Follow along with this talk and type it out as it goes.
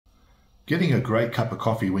Getting a great cup of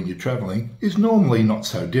coffee when you're travelling is normally not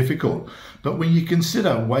so difficult, but when you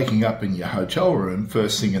consider waking up in your hotel room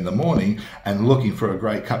first thing in the morning and looking for a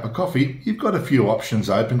great cup of coffee, you've got a few options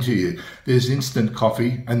open to you. There's instant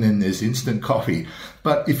coffee and then there's instant coffee.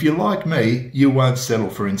 But if you're like me, you won't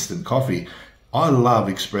settle for instant coffee. I love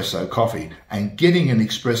espresso coffee, and getting an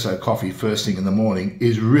espresso coffee first thing in the morning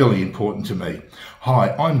is really important to me.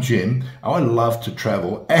 Hi, I'm Jim. I love to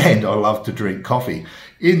travel and I love to drink coffee.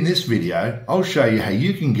 In this video, I'll show you how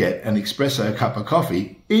you can get an espresso cup of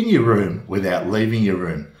coffee in your room without leaving your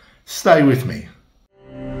room. Stay with me.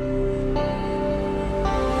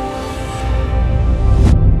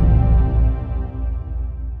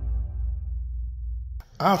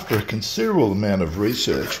 After a considerable amount of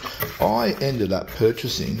research, I ended up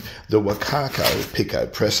purchasing the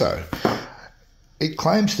Picopresso. It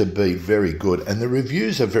claims to be very good and the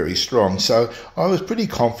reviews are very strong, so I was pretty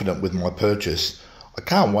confident with my purchase. I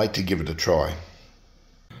can't wait to give it a try.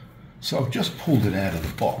 So I've just pulled it out of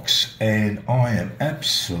the box and I am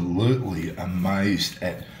absolutely amazed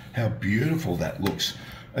at how beautiful that looks.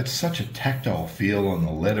 It's such a tactile feel on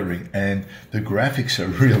the lettering and the graphics are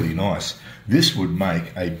really nice. This would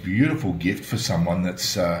make a beautiful gift for someone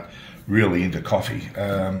that's really into coffee.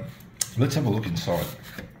 Let's have a look inside.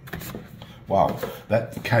 Wow,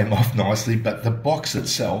 that came off nicely, but the box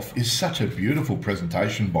itself is such a beautiful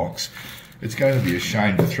presentation box. It's going to be a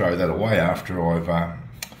shame to throw that away after I've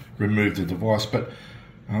removed the device, but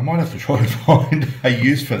I might have to try to find a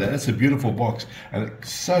use for that. It's a beautiful box and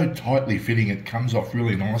it's so tightly fitting, it comes off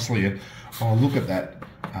really nicely. And oh, look at that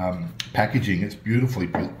packaging, it's beautifully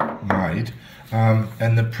made.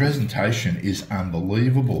 And the presentation is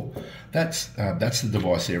unbelievable. That's the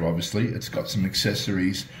device there, obviously. It's got some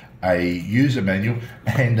accessories, a user manual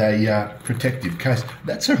and a protective case.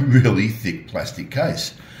 That's a really thick plastic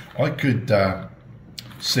case. I could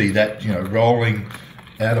see that, rolling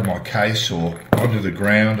out of my case or onto the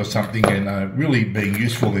ground or something, and really being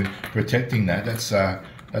useful in protecting that. That's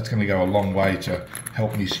going to go a long way to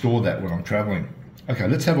help me store that when I'm traveling. Okay,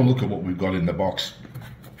 let's have a look at what we've got in the box.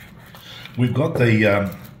 We've got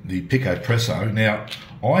the Picopresso. Now,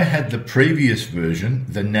 I had the previous version,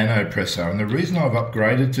 the Nanopresso, and the reason I've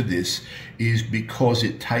upgraded to this is because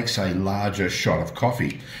it takes a larger shot of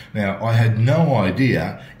coffee. Now, I had no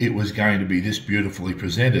idea it was going to be this beautifully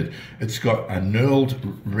presented. It's got a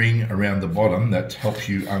knurled ring around the bottom that helps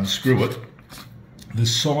you unscrew it. The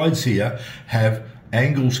sides here have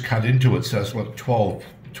angles cut into it, so it's like 12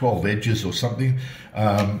 edges or something.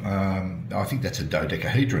 I think that's a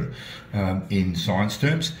dodecahedron in science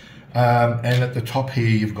terms. And at the top here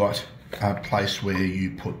you've got a place where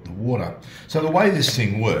you put the water. So the way this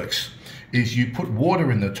thing works is you put water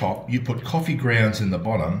in the top, you put coffee grounds in the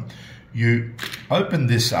bottom, you open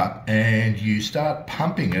this up and you start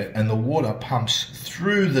pumping it, and the water pumps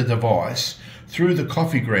through the device, through the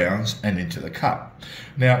coffee grounds and into the cup.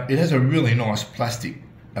 Now it has a really nice plastic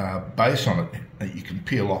base on it that you can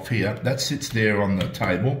peel off here. That sits there on the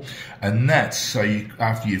table, and that's so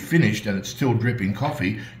after you've finished and it's still dripping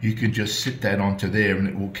coffee, you can just sit that onto there and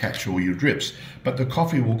it will catch all your drips, but the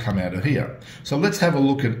coffee will come out of here. So let's have a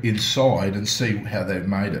look at inside and see how they've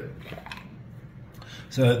made it.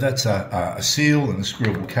 So that's a seal and a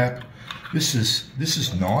screwable cap. This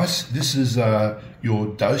is nice. This is your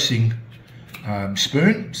dosing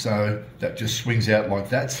spoon, so that just swings out like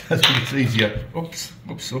that, so it's easier. Oops,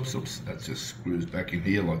 that just screws back in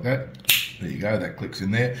here like that. There you go, that clicks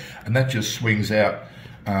in there, and that just swings out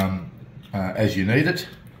as you need it.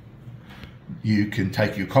 You can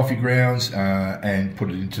take your coffee grounds and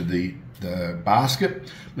put it into the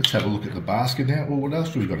basket. Let's have a look at the basket now. Well, what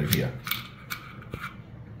else do we got in here?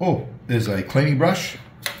 Oh, there's a cleaning brush,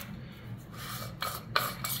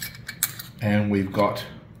 and we've got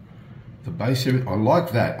the base area. I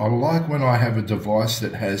like that. I like when I have a device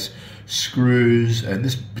that has screws, and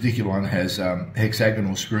this particular one has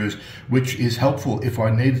hexagonal screws, which is helpful if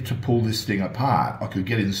I needed to pull this thing apart. I could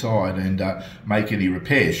get inside and make any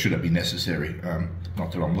repairs should it be necessary.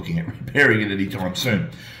 Not that I'm looking at repairing it anytime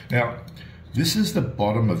soon. Now, this is the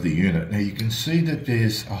bottom of the unit. Now you can see that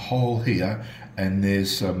there's a hole here and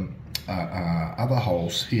there's some other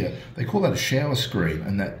holes here. They call that a shower screen,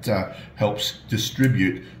 and that helps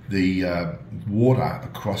distribute the water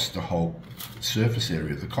across the whole surface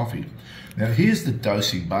area of the coffee. Now here's the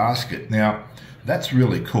dosing basket. Now that's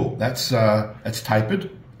really cool. That's tapered,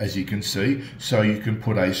 as you can see, so you can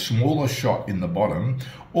put a smaller shot in the bottom,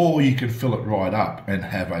 or you can fill it right up and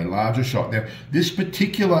have a larger shot. Now this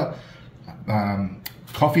particular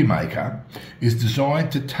coffee maker is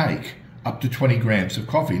designed to take up to 20 grams of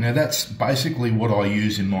coffee. Now that's basically what I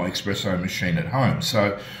use in my espresso machine at home.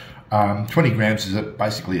 So 20 grams is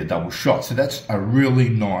basically a double shot. So that's a really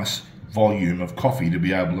nice volume of coffee to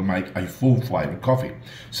be able to make a full flavoured coffee.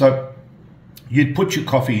 So you'd put your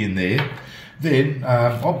coffee in there. Then,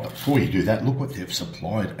 before you do that, look what they've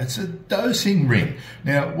supplied. It's a dosing ring.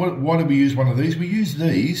 Now, why do we use one of these? We use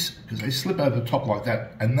these because they slip over the top like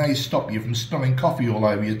that, and they stop you from spilling coffee all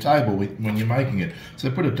over your table when you're making it.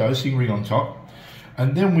 So put a dosing ring on top.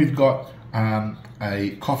 And then we've got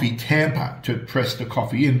a coffee tamper to press the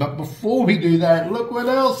coffee in. But before we do that, look what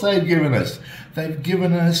else they've given us. They've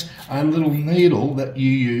given us a little needle that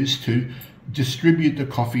you use to distribute the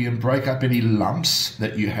coffee and break up any lumps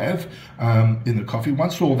that you have in the coffee.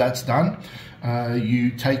 Once all that's done,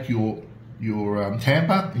 you take your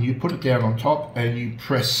tamper and you put it down on top and you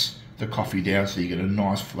press the coffee down so you get a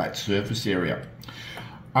nice flat surface area.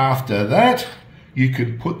 After that, you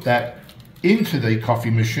can put that into the coffee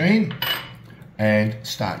machine and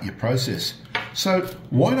start your process. So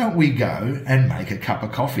why don't we go and make a cup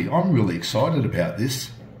of coffee? I'm really excited about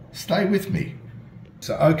this. Stay with me.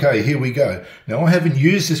 So, okay, here we go. Now, I haven't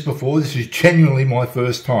used this before. This is genuinely my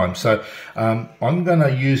first time. So, I'm going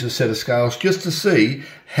to use a set of scales just to see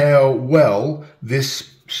how well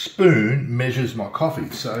this spoon measures my coffee.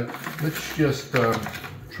 So, let's just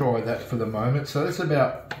try that for the moment. So, that's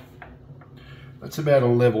about a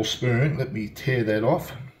level spoon. Let me tear that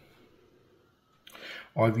off.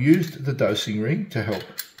 I've used the dosing ring to help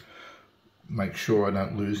make sure I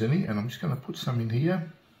don't lose any. And I'm just going to put some in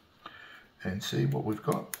here and see what we've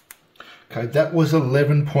got. Okay, that was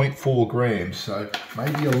 11.4 grams, so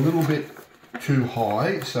maybe a little bit too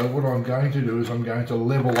high. So what I'm going to do is I'm going to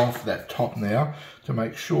level off that top now to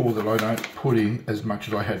make sure that I don't put in as much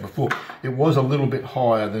as I had before. It was a little bit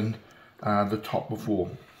higher than the top before.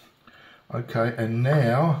 Okay, and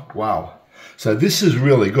now, wow. So this is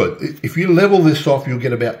really good. If you level this off, you'll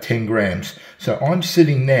get about 10 grams. So I'm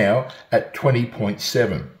sitting now at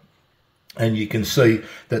 20.7. And you can see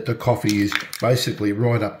that the coffee is basically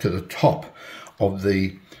right up to the top of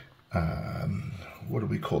the, what do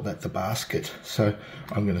we call that, the basket. So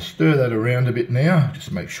I'm going to stir that around a bit now,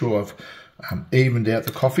 just make sure I've evened out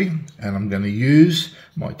the coffee. And I'm going to use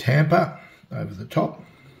my tamper over the top.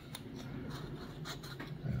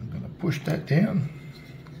 And I'm going to push that down.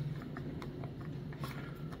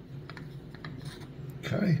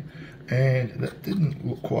 Okay, and that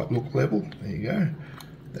didn't quite look level. There you go.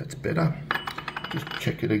 That's better. Just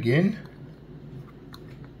check it again.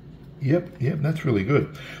 Yep, that's really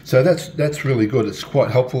good. So that's really good. It's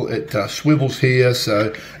quite helpful. It swivels here,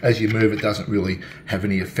 so as you move, it doesn't really have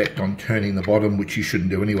any effect on turning the bottom, which you shouldn't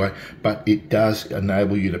do anyway, but it does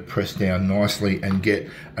enable you to press down nicely and get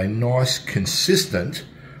a nice, consistent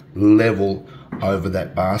level over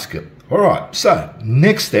that basket. All right, so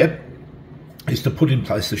next step is to put in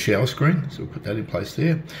place the shower screen. So we'll put that in place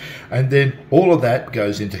there. And then all of that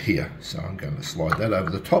goes into here. So I'm going to slide that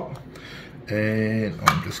over the top. And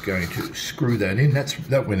I'm just going to screw that in.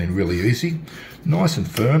 That went in really easy. Nice and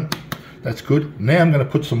firm. That's good. Now I'm going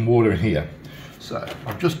to put some water in here. So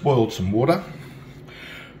I've just boiled some water.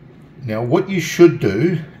 Now what you should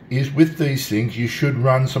do is with these things, you should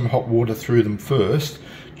run some hot water through them first,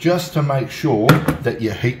 just to make sure that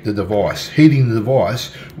you heat the device. Heating the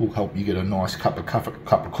device will help you get a nice cup of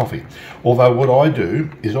coffee. Although what I do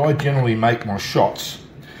is I generally make my shots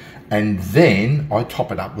and then I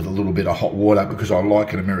top it up with a little bit of hot water because I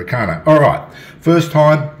like an Americano. All right, first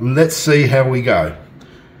time, let's see how we go.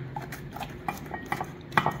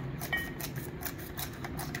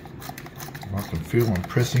 I can feel I'm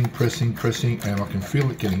pressing, and I can feel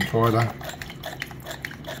it getting tighter.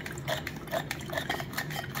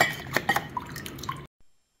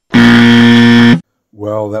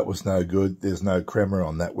 Well, that was no good. There's no crema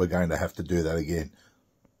on that. We're going to have to do that again.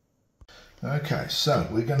 Okay, so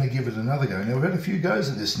we're going to give it another go. Now, we've had a few goes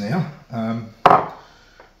at this now. I'm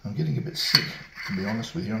getting a bit sick, to be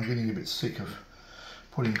honest with you. I'm getting a bit sick of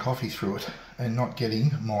putting coffee through it and not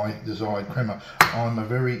getting my desired crema. I'm a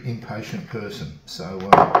very impatient person, so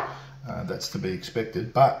that's to be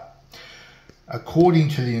expected. But according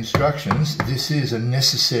to the instructions, this is a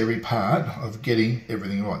necessary part of getting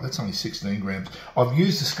everything right. That's only 16 grams. I've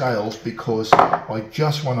used the scales because I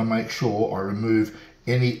just want to make sure I remove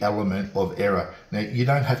any element of error. Now, you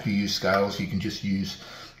don't have to use scales. You can just use,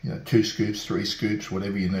 2 scoops, 3 scoops,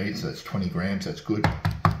 whatever you need. So that's 20 grams. That's good.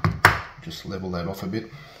 Just level that off a bit.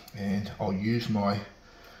 And I'll use my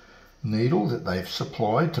needle that they've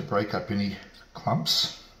supplied to break up any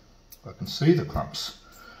clumps. I can see the clumps.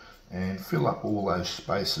 And fill up all those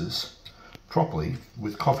spaces properly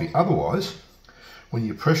with coffee. Otherwise, when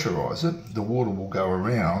you pressurize it, the water will go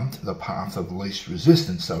around the path of least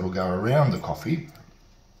resistance, so it'll go around the coffee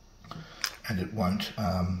and it won't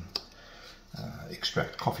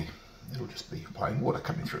extract coffee. It'll just be plain water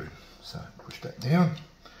coming through. So push that down.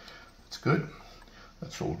 That's good.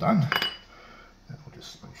 That's all done. And we'll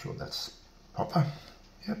just make sure that's proper.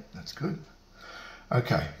 Yep, that's good.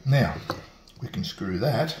 Okay, now we can screw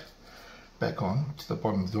that back on to the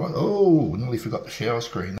bottom of the device. Oh, nearly forgot the shower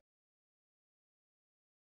screen.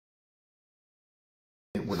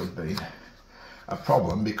 It would have been a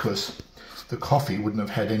problem because the coffee wouldn't have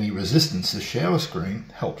had any resistance. The shower screen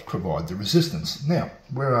helps provide the resistance. Now,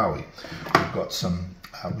 where are we? We've got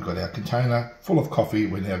our container full of coffee.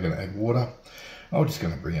 We're now going to add water. I'm just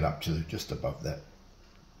going to bring it up to just above that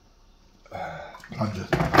plunger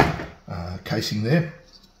casing there.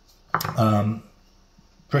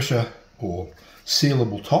 Pressure or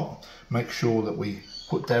sealable top. Make sure that we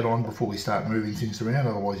put that on before we start moving things around,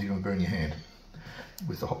 otherwise you're going to burn your hand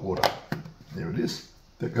with the hot water. There it is.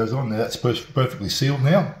 That goes on. Now that's perfectly sealed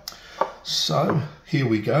now. So here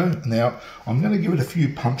we go. Now I'm going to give it a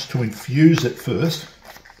few pumps to infuse it first.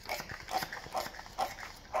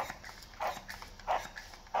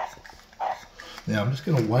 Now I'm just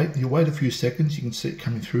going to wait. You wait a few seconds. You can see it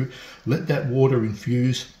coming through. Let that water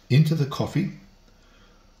infuse into the coffee.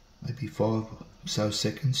 Maybe 5 or so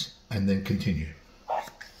seconds, and then continue.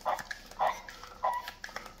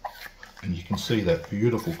 And you can see that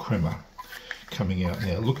beautiful crema coming out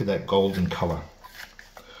now. Look at that golden colour.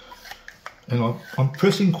 And I'm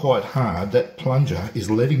pressing quite hard. That plunger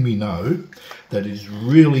is letting me know that it is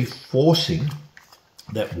really forcing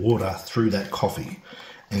that water through that coffee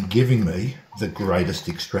and giving me the greatest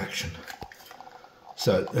extraction.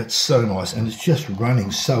 So that's so nice, and it's just running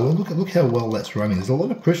so well. Look how well that's running. There's a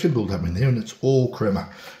lot of pressure built up in there, and it's all crema.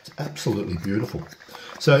 It's absolutely beautiful.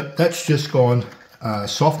 So that's just gone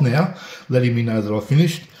soft now, letting me know that I've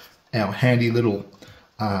finished. Our handy little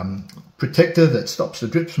protector that stops the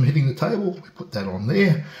drips from hitting the table, we put that on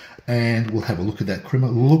there, and we'll have a look at that crema.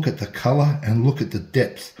 Look at the colour and look at the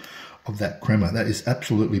depth of that crema. That is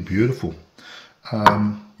absolutely beautiful.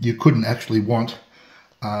 You couldn't actually want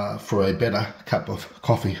for a better cup of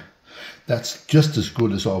coffee. That's just as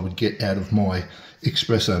good as I would get out of my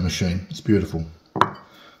espresso machine. It's beautiful.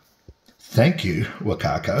 Thank you,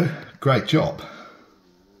 Wakako. Great job.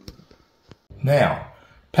 Now,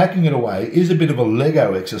 packing it away is a bit of a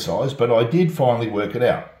Lego exercise, but I did finally work it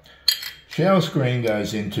out. Shower screen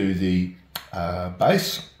goes into the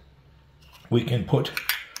base. We can put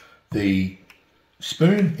the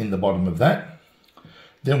spoon in the bottom of that.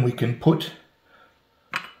 Then we can put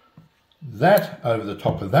that over the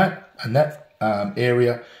top of that, and that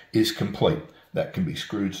area is complete. That can be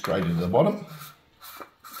screwed straight into the bottom.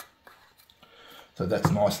 So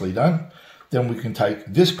that's nicely done. Then we can take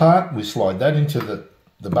this part, we slide that into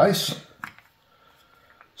the base,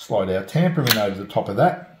 slide our tamper in over the top of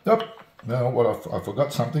that. Oh, no, I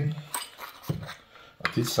forgot something.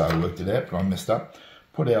 I did say I worked it out, but I messed up.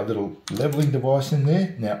 Put our little leveling device in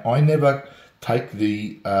there. Now, I never take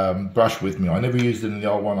the brush with me. I never used it in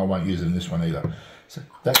the old one. I won't use it in this one either. So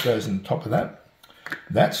that goes in the top of that.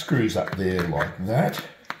 That screws up there like that,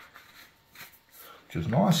 which is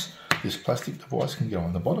nice. This plastic device can go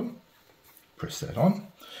on the bottom. Press that on.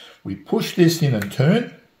 We push this in and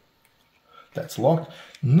turn. That's locked.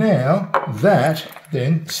 Now that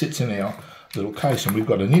then sits in our little case, and we've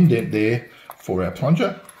got an indent there for our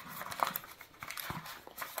plunger.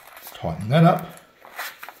 Tighten that up.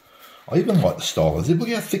 I even like the style of the zip. Look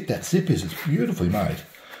how thick that zip is. It's beautifully made.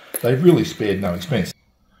 They've really spared no expense.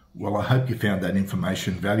 Well, I hope you found that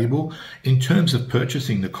information valuable. In terms of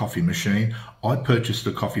purchasing the coffee machine, I purchased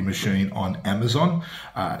the coffee machine on Amazon.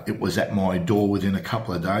 It was at my door within a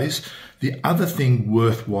couple of days. The other thing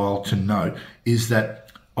worthwhile to note is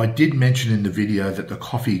that I did mention in the video that the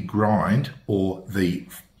coffee grind, or the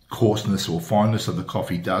coarseness or fineness of the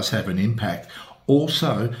coffee, does have an impact.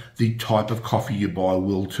 Also, the type of coffee you buy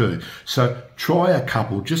will too. So try a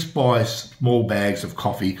couple, just buy small bags of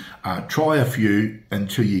coffee, try a few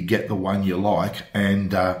until you get the one you like,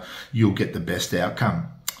 and you'll get the best outcome.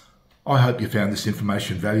 I hope you found this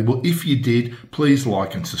information valuable. If you did, please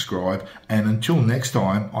like and subscribe. And until next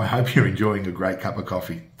time, I hope you're enjoying a great cup of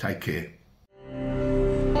coffee. Take care.